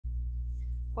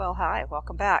Well, hi,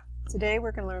 welcome back. Today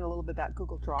we're going to learn a little bit about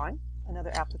Google Drawing,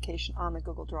 another application on the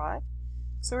Google Drive.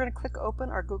 So we're going to click open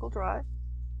our Google Drive.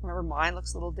 Remember, mine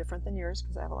looks a little different than yours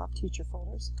because I have a lot of teacher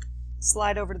folders.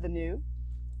 Slide over to the new,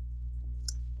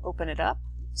 open it up,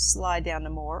 slide down to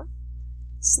more,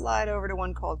 slide over to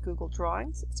one called Google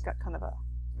Drawings. It's got kind of a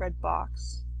red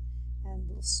box and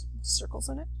little circles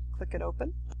in it. Click it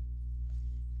open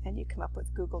and you come up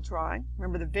with Google Drawing.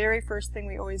 Remember, the very first thing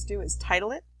we always do is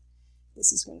title it.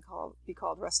 This is going to be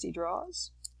called Rusty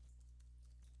Draws.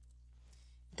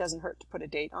 It doesn't hurt to put a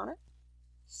date on it.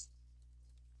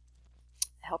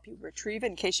 Help you retrieve it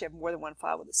in case you have more than one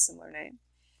file with a similar name.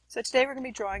 So today we're going to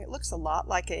be drawing. It looks a lot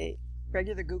like a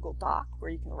regular Google Doc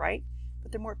where you can write,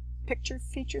 but there are more picture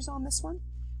features on this one.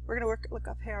 We're going to look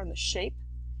up here on the shape,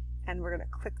 and we're going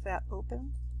to click that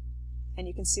open. And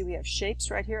you can see we have shapes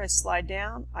right here. I slide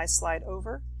down, I slide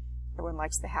over. Everyone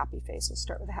likes the happy face. We'll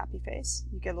start with a happy face.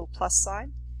 You get a little plus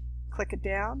sign, click it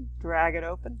down, drag it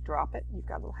open, drop it, and you've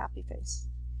got a little happy face.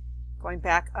 Going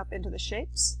back up into the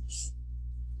shapes,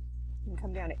 you can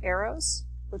come down to arrows,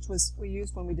 which we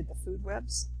used when we did the food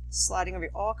webs. Sliding over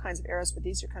all kinds of arrows, but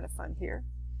these are kind of fun here.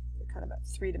 They're kind of a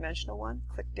three-dimensional one.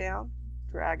 Click down,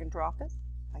 drag and drop it,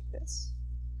 like this.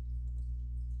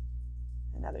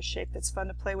 Another shape that's fun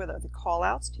to play with are the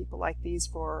call-outs. People like these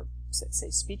for, say,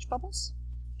 speech bubbles.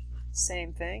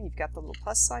 Same thing, you've got the little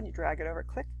plus sign, you drag it over,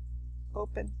 click,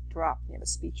 open, drop, and you have a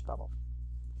speech bubble.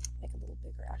 Make it a little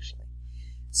bigger, actually.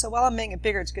 So while I'm making it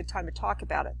bigger, it's a good time to talk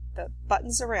about it. The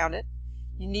buttons around it,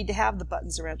 you need to have the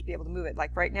buttons around to be able to move it.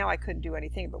 Like right now, I couldn't do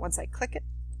anything, but once I click it,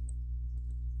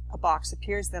 a box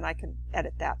appears, then I can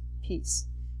edit that piece.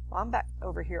 Well, I'm back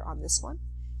over here on this one.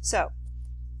 So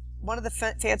one of the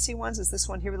fancy ones is this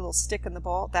one here with a little stick in the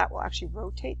ball. That will actually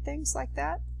rotate things like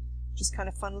that, which is kind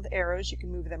of fun with the arrows. You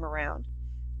can move them around.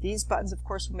 These buttons, of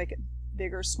course, will make it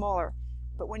bigger or smaller.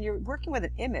 But when you're working with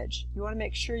an image, you want to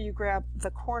make sure you grab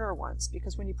the corner ones,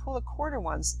 because when you pull the corner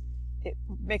ones, it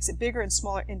makes it bigger and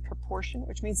smaller in proportion,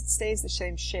 which means it stays the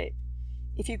same shape.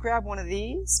 If you grab one of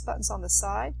these buttons on the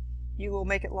side, you will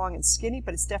make it long and skinny,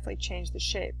 but it's definitely changed the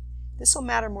shape. This will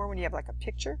matter more when you have like a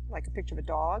picture of a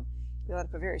dog. You'll end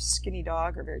up a very skinny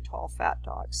dog or a very tall, fat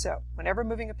dog. So whenever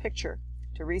moving a picture,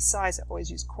 to resize it, always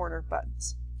use corner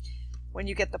buttons. When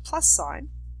you get the plus sign,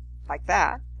 like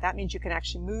that, that means you can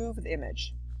actually move the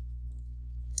image.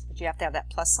 But you have to have that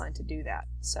plus sign to do that.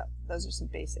 So those are some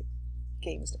basic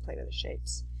games to play with the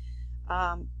shapes.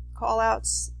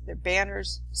 Call-outs, they're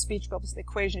banners, speech bubbles, the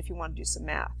equation if you want to do some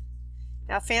math.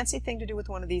 Now a fancy thing to do with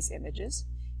one of these images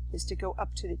is to go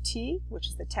up to the T, which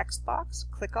is the text box,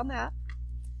 click on that,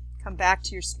 come back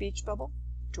to your speech bubble,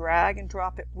 drag and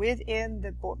drop it within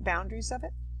the boundaries of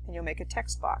it, and you'll make a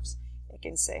text box. It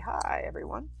can say, "Hi,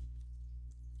 everyone."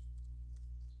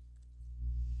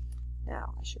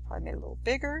 Now, I should probably make it a little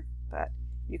bigger, but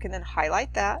you can then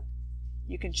highlight that.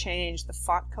 You can change the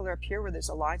font color up here where there's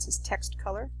a line that says text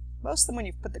color. Most of them, when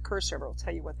you put the cursor over, it will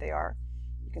tell you what they are.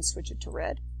 You can switch it to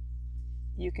red.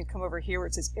 You can come over here where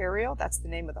it says Arial. That's the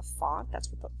name of the font.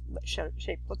 That's what the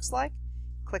shape looks like.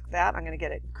 Click that. I'm going to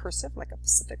get it in cursive, like a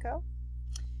Pacifico.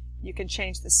 You can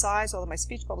change the size, although my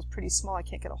speech bubble is pretty small. I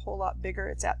can't get a whole lot bigger.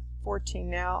 It's at 14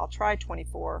 now. I'll try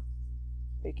 24.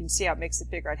 But you can see how it makes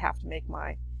it bigger. I'd have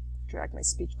to drag my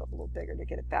speech bubble a little bigger to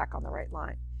get it back on the right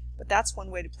line. But that's one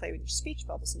way to play with your speech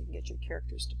bubbles, and you can get your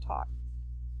characters to talk.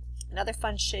 Another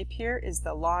fun shape here is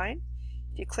the line.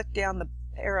 If you click down the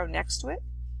arrow next to it,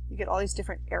 you get all these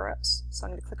different arrows. So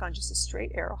I'm going to click on just a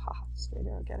straight arrow. Haha, straight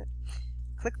arrow, get it?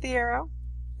 Click the arrow.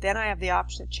 Then I have the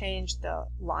option to change the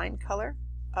line color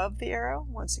of the arrow.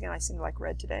 Once again, I seem to like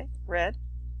red today. Red.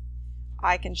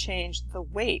 I can change the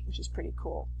weight, which is pretty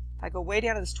cool. If I go way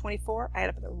down to this 24, I end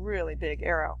up with a really big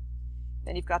arrow.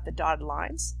 Then you've got the dotted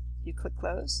lines. You click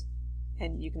those,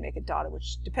 and you can make a dotted,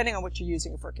 which, depending on what you're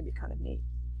using it for, it can be kind of neat.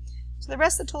 So the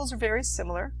rest of the tools are very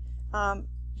similar.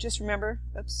 Just remember,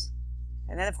 oops.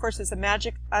 And then, of course, there's the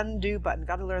magic undo button.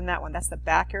 Got to learn that one. That's the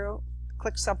back arrow.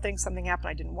 Click something happened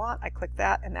I didn't want. I click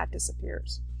that, and that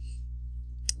disappears.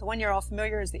 The one you're all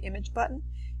familiar is the image button.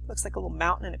 It looks like a little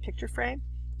mountain in a picture frame.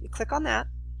 You click on that,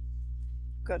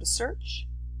 go to search.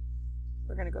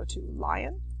 We're going to go to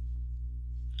lion.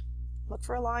 Look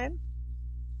for a lion.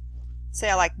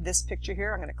 Say I like this picture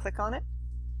here. I'm going to click on it,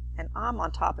 and I'm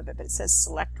on top of it, but it says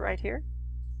select right here.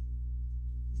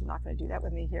 It's not going to do that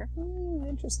with me here.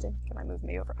 Interesting. Can I move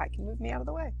me over? I can move me out of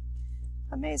the way.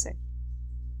 Amazing.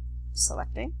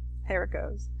 Selecting. There it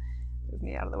goes. Move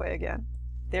me out of the way again.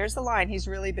 There's the line. He's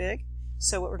really big.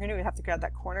 So what we're going to do, we have to grab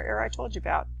that corner arrow I told you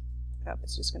about. Oh,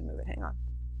 it's just going to move it. Hang on.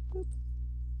 Boop.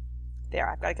 There,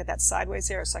 I've got to get that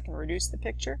sideways arrow so I can reduce the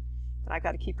picture. And I've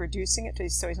got to keep reducing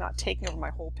it so he's not taking over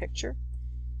my whole picture.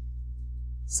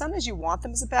 Sometimes you want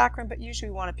them as a background, but usually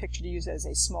you want a picture to use as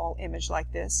a small image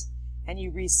like this, and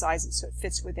you resize it so it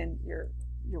fits within your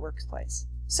workplace.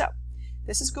 So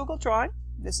this is Google Drawing.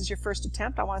 This is your first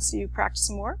attempt. I want to see you practice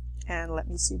some more, and let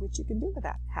me see what you can do with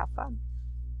that. Have fun.